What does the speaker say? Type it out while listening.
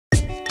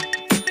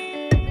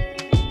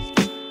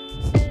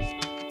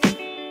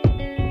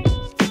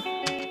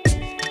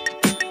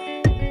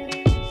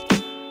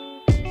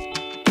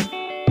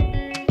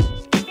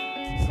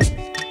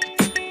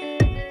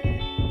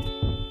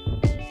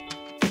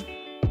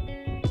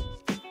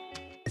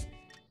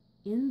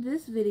In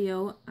this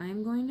video,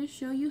 I'm going to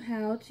show you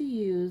how to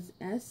use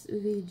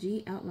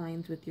SVG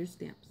outlines with your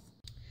stamps.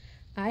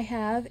 I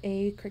have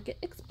a Cricut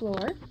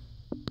Explore.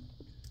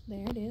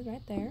 There it is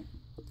right there.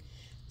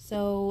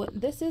 So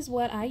this is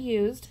what I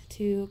used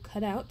to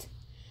cut out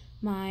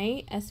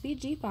my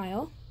SVG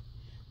file,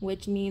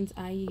 which means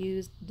I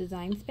used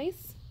design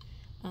space.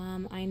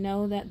 I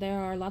know that there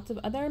are lots of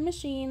other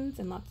machines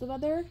and lots of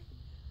other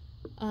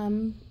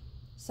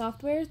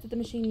softwares that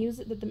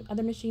the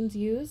other machines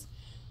use.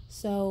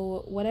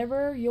 So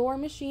whatever your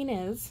machine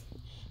is,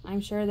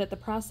 I'm sure that the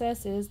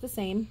process is the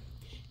same.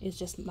 It's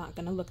just not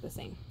going to look the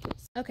same.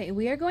 Okay,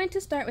 we are going to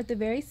start with a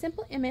very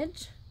simple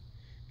image.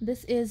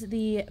 This is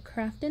the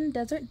Craftin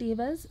Desert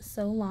Divas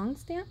So Long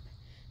stamp.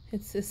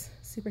 It's this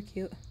super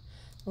cute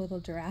little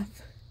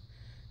giraffe.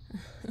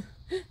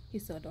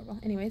 He's so adorable.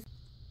 Anyways,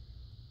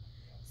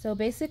 so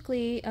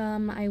basically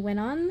I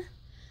went on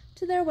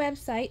to their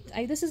website.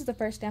 This is the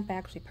first stamp I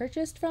actually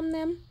purchased from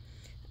them.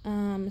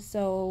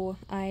 So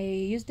I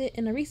used it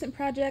in a recent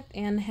project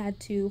and had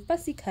to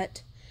fussy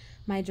cut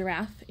my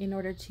giraffe in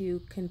order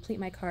to complete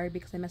my card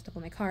because I messed up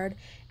on my card,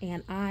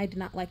 and I did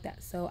not like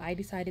that. So I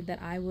decided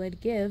that I would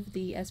give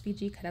the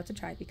SVG cutouts a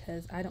try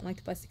because I don't like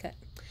to fussy cut.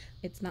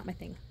 It's not my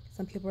thing.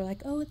 Some people are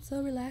like, oh, it's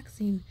so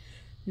relaxing.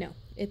 No,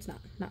 it's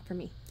not for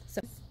me.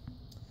 So,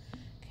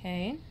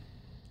 okay.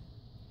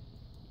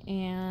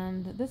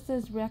 And this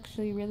is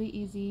actually really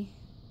easy.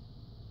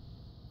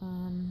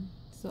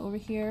 So over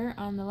here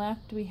on the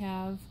left we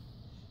have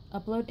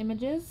upload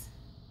images.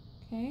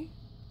 Okay,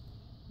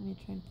 let me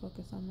try and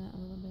focus on that a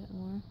little bit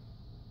more.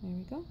 There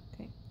we go.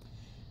 Okay,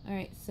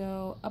 alright,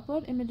 so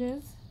upload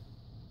images,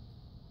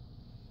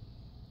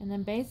 and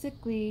then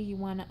basically you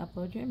want to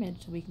upload your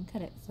image so we can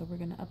cut it. So we're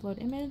going to upload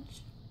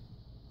image,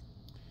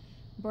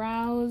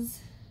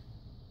 browse,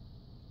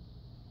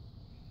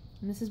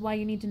 and this is why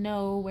you need to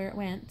know where it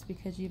went,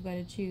 because you've got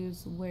to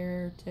choose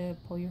where to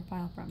pull your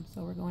file from.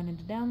 So we're going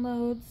into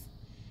downloads,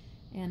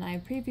 and I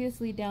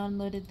previously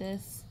downloaded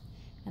this,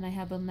 and I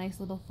have a nice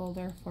little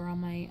folder for all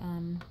my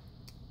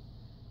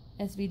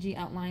SVG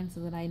outlines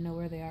so that I know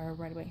where they are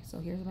right away. So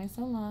here's my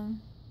So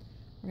Long.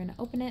 We're going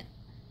to open it,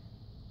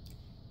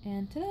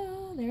 and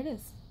ta-da, there it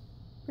is.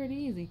 Pretty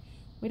easy.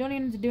 We don't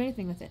even have to do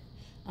anything with it.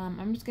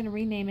 I'm just going to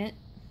rename it.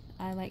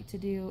 I like to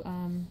do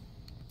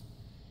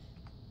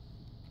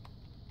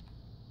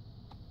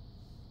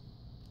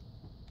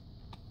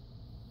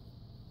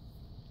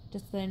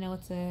just so that I know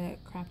it's a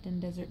Craftin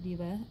Desert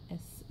Diva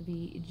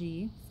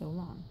SVG So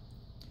Long.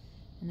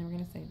 And then we're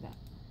going to save that.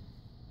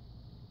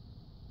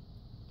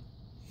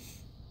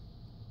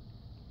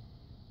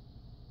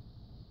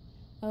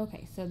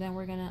 Okay, so then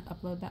we're going to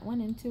upload that one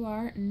into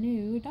our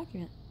new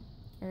document.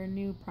 Or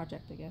new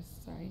project, I guess.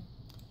 Sorry.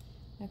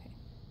 Okay.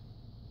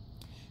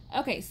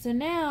 Okay, so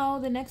now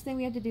the next thing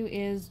we have to do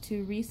is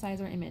to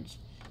resize our image.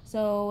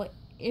 So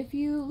if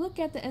you look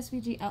at the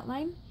SVG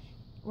outline,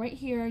 right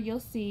here you'll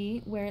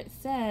see where it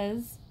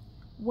says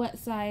what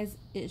size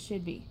it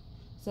should be.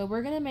 So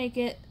we're going to make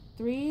it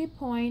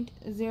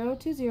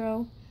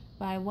 3.020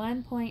 by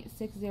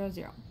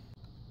 1.600.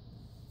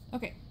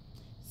 Okay,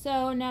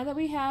 so now that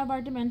we have our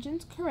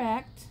dimensions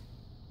correct,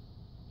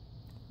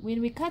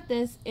 when we cut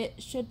this, it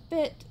should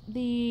fit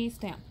the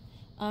stamp.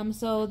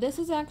 So this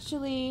is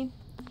actually,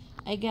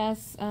 I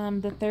guess,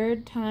 the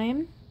third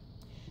time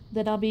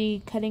that I'll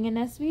be cutting an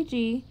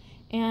SVG,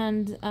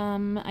 and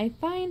I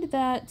find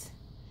that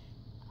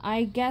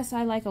I guess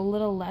I like a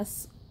little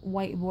less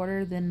white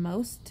border than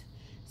most.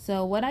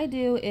 So what I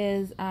do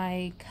is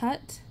I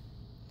cut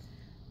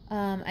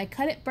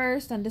it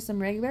first onto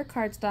some regular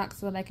cardstock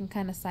so that I can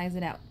kind of size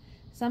it out.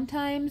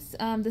 Sometimes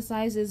the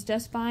size is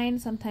just fine.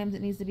 Sometimes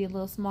it needs to be a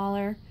little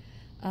smaller.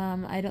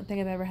 I don't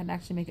think I've ever had to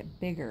actually make it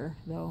bigger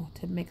though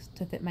to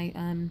fit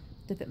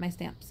my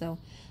stamp. So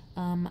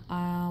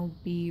I'll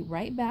be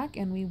right back,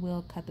 and we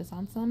will cut this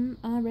on some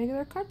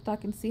regular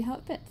cardstock and see how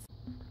it fits.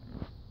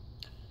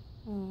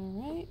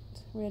 Alright,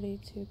 ready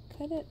to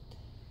cut it.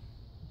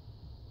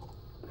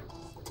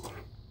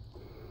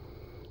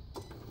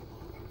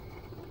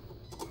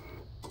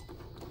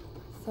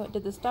 So it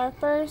did the star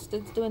first,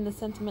 it's doing the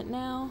sentiment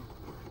now.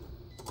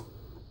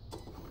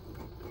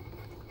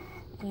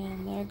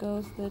 And there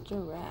goes the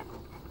giraffe.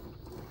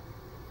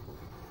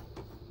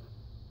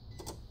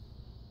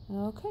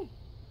 Okay.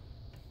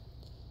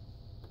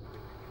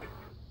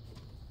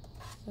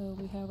 So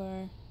we have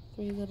our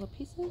 3 little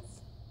pieces.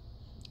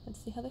 Let's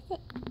see how they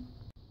fit.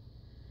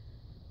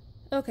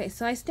 Okay,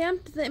 so I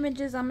stamped the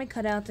images on my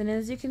cutouts, and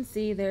as you can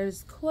see,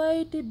 there's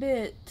quite a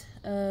bit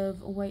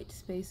of white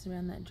space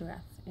around that giraffe,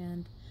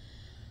 and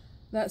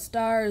that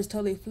star is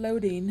totally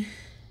floating.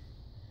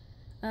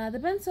 The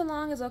bend so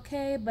long is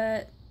okay,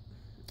 but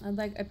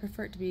I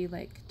prefer it to be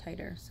like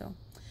tighter. So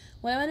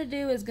what I'm gonna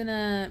do is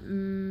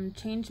gonna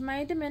change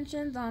my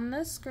dimensions on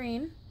the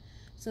screen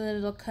so that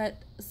it'll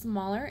cut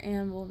smaller,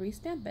 and we'll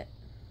restamp it.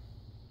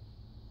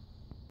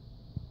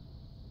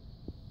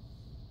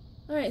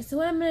 Alright, so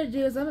what I'm going to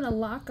do is I'm going to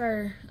lock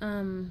our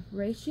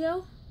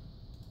ratio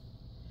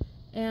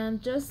and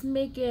just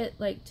make it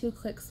like 2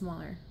 clicks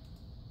smaller.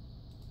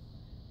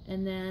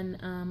 and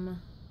then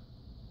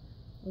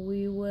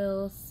we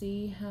will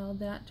see how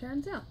that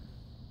turns out.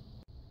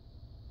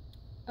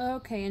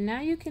 Okay, and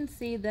now you can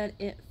see that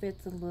it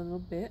fits a little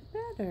bit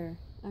better,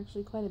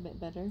 actually quite a bit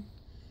better,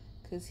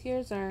 because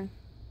here's our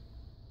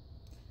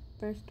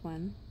first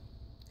one,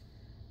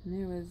 and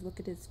there was, look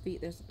at his feet,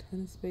 there's a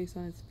ton of space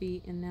on his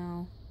feet, and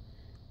now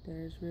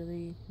there's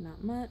really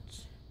not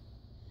much.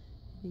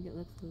 I think it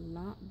looks a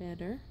lot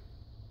better.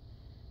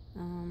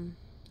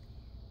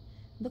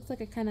 Looks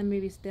like I kind of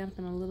maybe stamped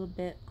them a little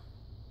bit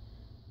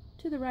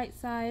to the right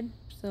side,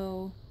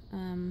 so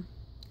I'm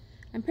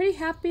pretty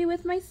happy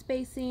with my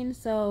spacing.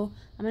 So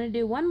I'm going to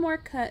do one more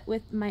cut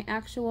with my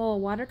actual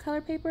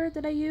watercolor paper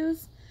that I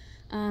use.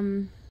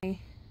 I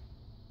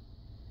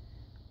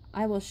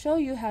will show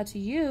you how to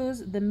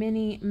use the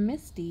mini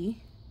Misti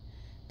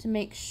to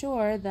make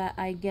sure that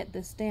I get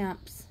the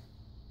stamps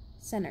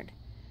centered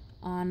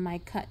on my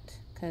cut,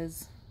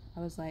 because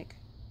I was like,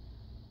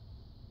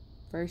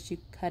 first you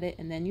cut it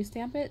and then you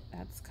stamp it.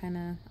 That's kind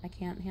of, I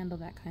can't handle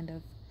that kind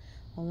of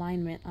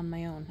alignment on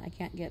my own. I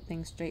can't get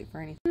things straight for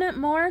anything.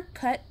 More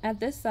cut at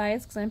this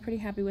size because I'm pretty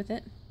happy with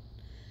it.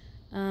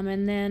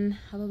 And then,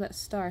 although that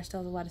star still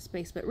has a lot of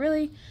space, but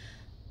really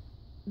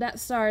that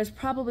star is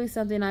probably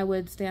something I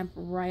would stamp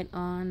right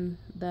on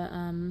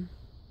the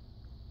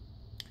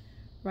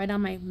right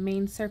on my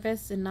main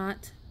surface and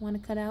not want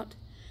to cut out,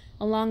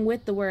 along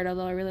with the word,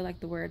 although I really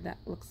like the word. That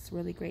looks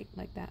really great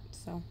like that.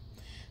 So,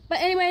 but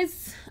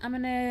anyways, I'm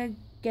gonna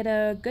get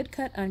a good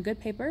cut on good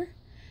paper,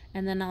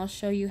 and then I'll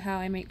show you how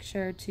I make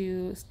sure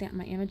to stamp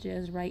my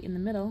images right in the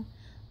middle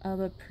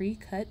of a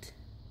pre-cut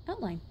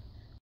outline.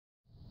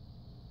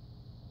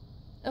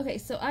 Okay,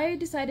 so I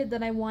decided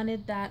that I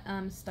wanted that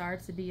star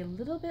to be a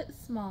little bit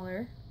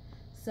smaller.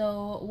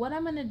 So what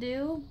I'm gonna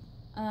do,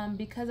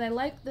 because I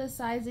like the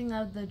sizing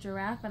of the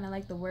giraffe and I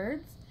like the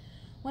words,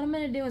 what I'm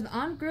gonna do is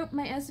ungroup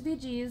my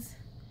SVGs,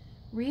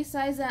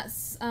 resize that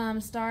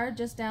star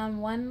just down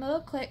one little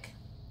click,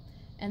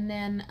 and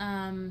then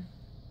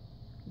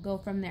go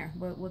from there.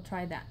 We'll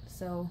try that.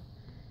 So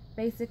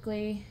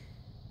basically,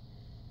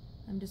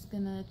 I'm just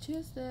gonna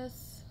choose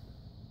this,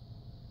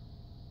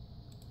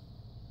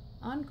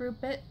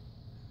 ungroup it.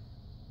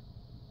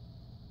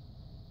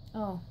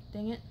 Oh,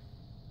 dang it.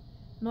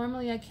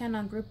 Normally I can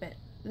ungroup it.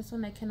 This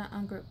one I cannot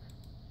ungroup.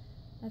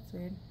 That's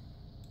weird.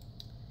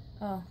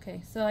 Oh,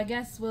 okay. So I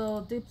guess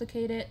we'll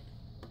duplicate it,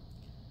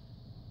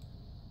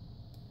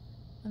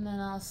 and then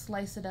I'll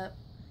slice it up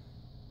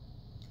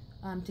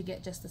to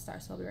get just the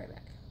star. So I'll be right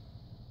back.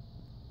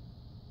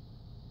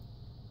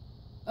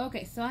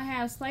 Okay, so I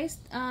have sliced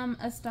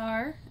a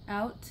star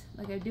out.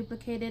 Like, I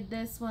duplicated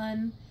this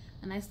one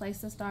and I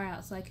sliced the star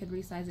out so I could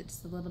resize it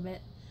just a little bit.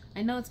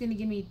 I know it's going to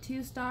give me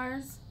 2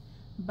 stars,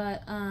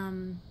 but I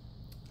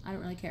don't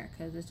really care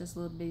because it's just a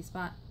little bitty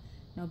spot.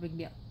 No big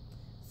deal.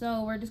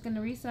 So we're just going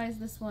to resize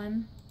this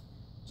one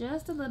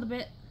just a little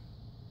bit.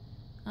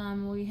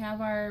 We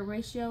have our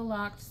ratio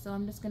locked, so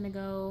I'm just going to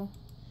go,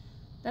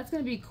 that's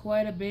going to be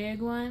quite a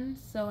big one,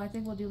 so I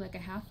think we'll do like a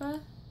half a,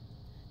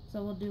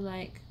 so we'll do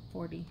like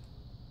 40.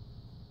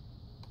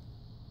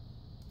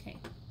 Okay,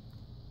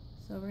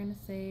 so we're going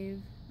to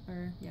save,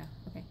 or yeah,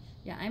 okay.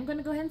 Yeah, I'm going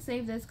to go ahead and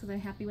save this because I'm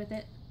happy with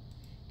it.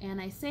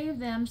 And I save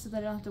them so that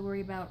I don't have to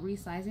worry about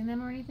resizing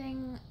them or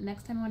anything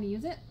next time I want to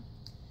use it.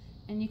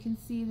 And you can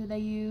see that I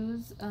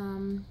use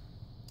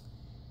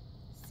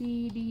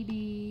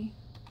CDD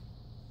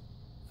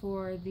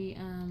for the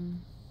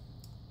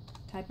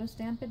type of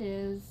stamp it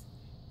is,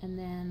 and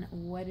then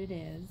what it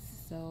is.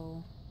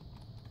 So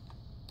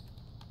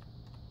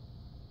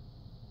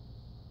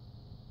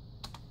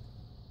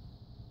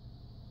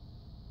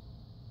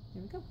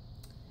there we go.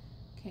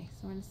 Okay,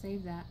 so I'm going to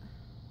save that.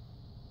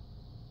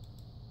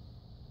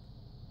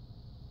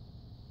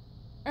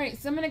 Alright,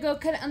 so I'm going to go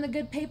cut it on the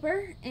good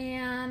paper,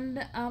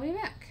 and I'll be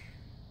back.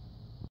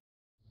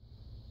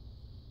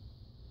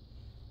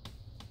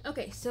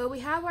 Okay, so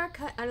we have our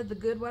cut out of the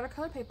good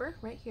watercolor paper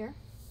right here.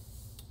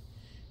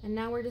 And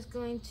now we're just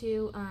going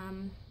to,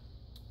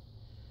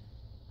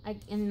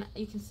 and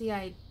you can see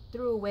I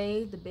threw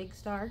away the big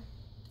star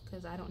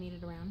because I don't need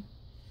it around.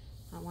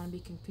 I don't want to be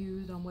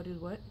confused on what is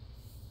what.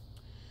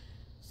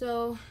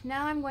 So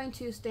now I'm going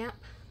to stamp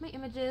my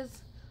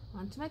images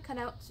onto my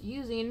cutouts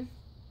using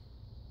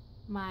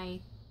my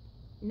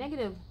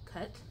negative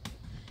cut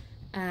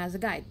as a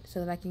guide so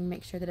that I can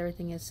make sure that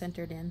everything is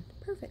centered in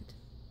perfect.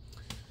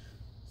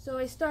 So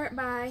I start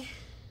by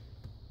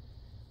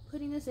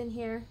putting this in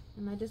here,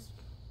 and I just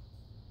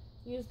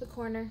use the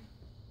corner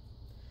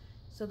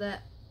so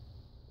that,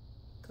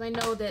 because I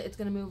know that it's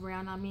going to move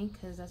around on me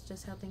because that's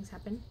just how things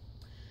happen.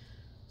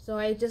 So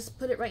I just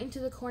put it right into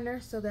the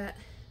corner so that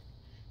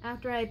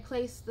after I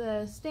place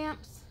the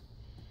stamps,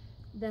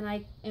 then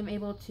I am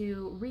able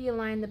to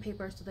realign the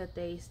paper so that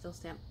they still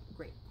stamp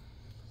great.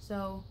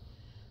 So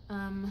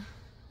I'm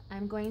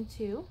going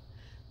to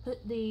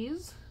put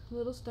these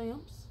little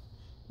stamps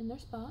in their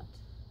spot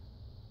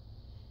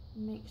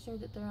and make sure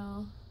that they're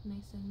all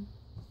nice and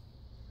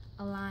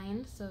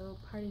aligned. So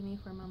pardon me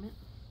for a moment.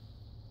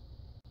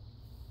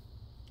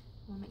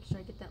 I'll make sure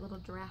I get that little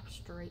giraffe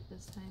straight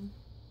this time.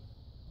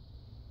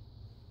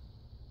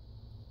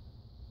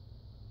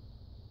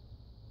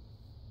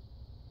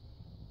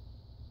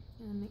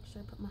 And make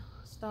sure I put my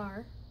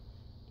star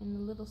in the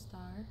little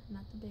star,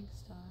 not the big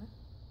star.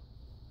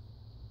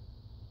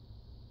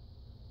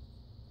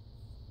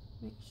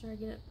 Make sure I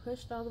get it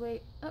pushed all the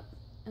way up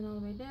and all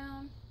the way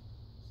down.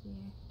 See,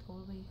 I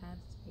totally had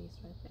space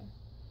right there.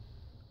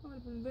 I would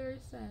have been very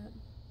sad.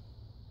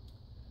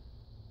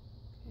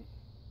 Okay,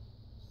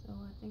 so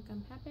I think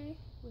I'm happy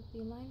with the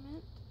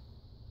alignment.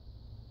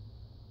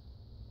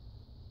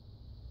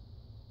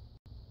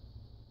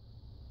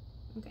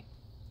 Okay,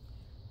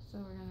 so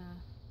we're gonna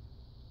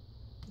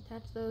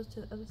attach those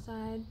to the other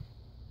side,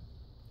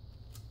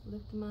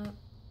 lift them up,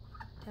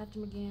 attach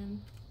them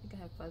again. I think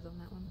I have fuzz on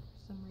that one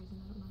for some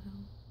reason, I don't know how.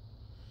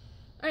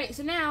 Alright,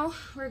 so now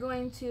we're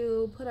going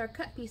to put our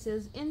cut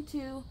pieces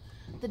into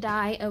the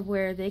die of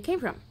where they came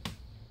from.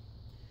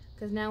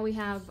 Because now we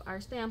have our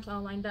stamps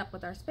all lined up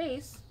with our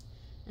space,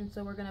 and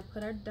so we're going to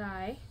put our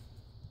die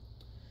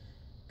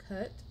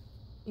cut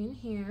in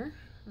here,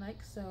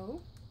 like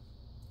so,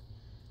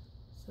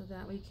 so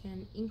that we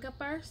can ink up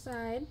our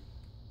side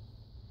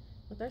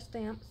with our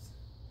stamps,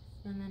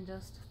 and then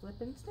just flip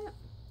and stamp.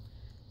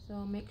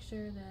 So make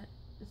sure that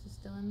this is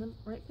still in the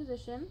right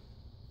position.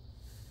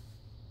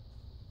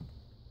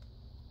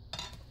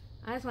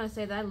 I just want to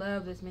say that I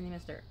love this mini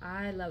mister.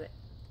 I love it.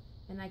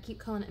 And I keep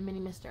calling it mini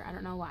mister. I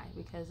don't know why,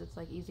 because it's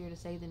like easier to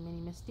say than mini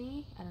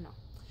Misti. I don't know.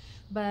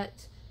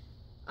 But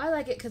I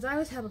like it because I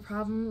always have a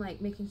problem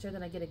like making sure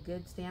that I get a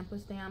good stamp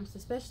with stamps,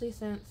 especially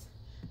since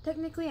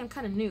technically I'm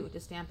kind of new to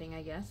stamping,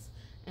 I guess.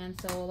 And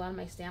so a lot of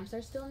my stamps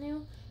are still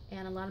new.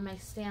 And a lot of my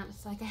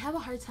stamps, like I have a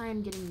hard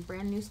time getting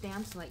brand new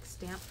stamps like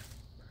stamp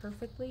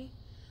perfectly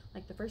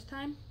like the first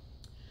time.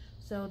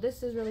 So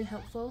this is really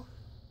helpful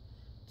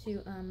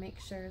to make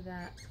sure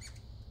that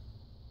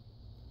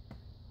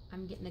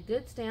I'm getting a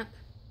good stamp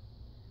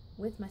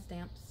with my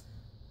stamps,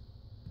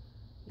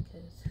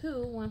 because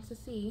who wants to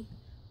see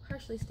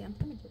partially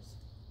stamped images?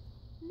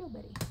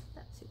 Nobody.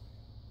 That's who.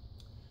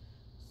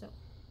 So,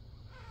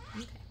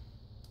 okay.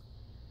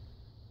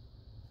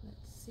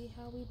 Let's see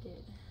how we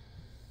did.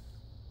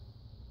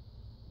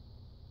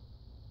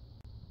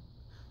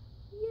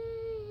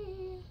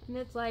 Yay! And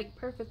it's like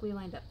perfectly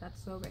lined up.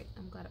 That's so great.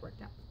 I'm glad it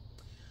worked out.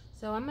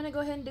 So I'm gonna go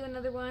ahead and do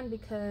another one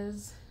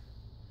because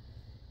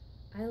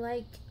I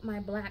like my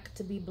black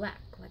to be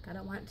black. Like I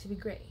don't want it to be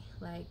gray.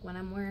 Like when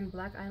I'm wearing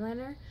black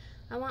eyeliner,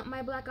 I want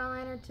my black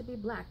eyeliner to be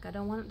black. I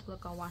don't want it to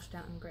look all washed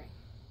out and gray.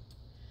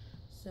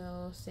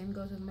 So same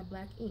goes with my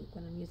black ink.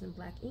 When I'm using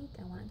black ink,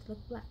 I want it to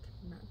look black,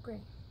 not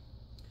gray.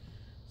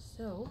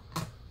 So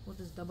we'll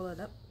just double it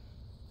up,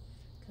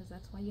 because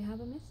that's why you have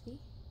a Misti.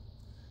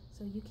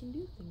 So you can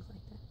do things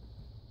like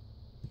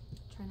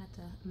that. Try not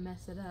to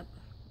mess it up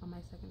on my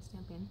second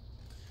stamping.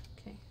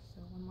 Okay,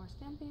 so one more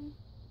stamping.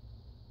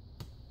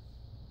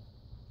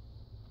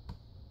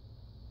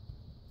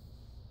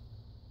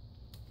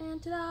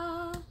 And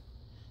ta-da!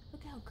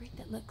 Look how great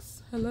that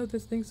looks. I love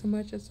this thing so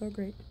much. It's so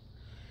great.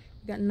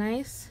 We got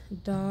nice,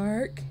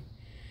 dark,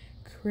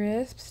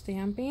 crisp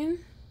stamping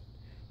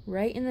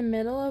right in the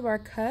middle of our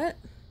cut.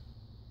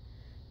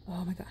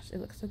 Oh my gosh, it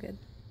looks so good.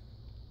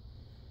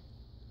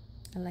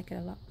 I like it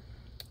a lot.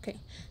 Okay,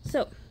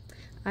 so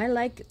I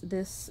like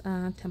this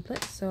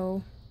template.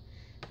 So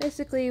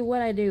basically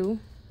what I do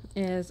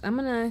is I'm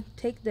gonna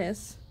take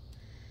this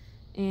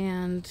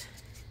and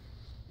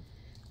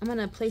I'm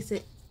gonna place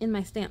it in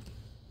my stamp.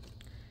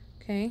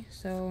 Okay,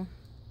 so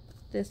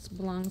this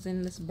belongs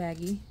in this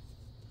baggie.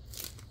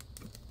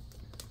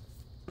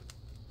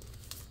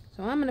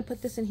 So I'm gonna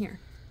put this in here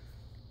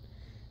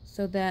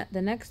so that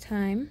the next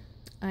time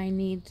I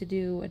need to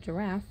do a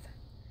giraffe,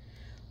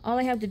 all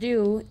I have to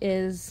do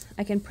is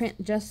I can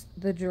print just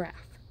the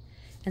giraffe,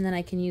 and then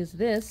I can use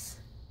this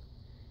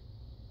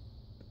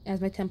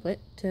as my template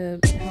to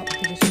help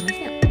position my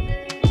stamp.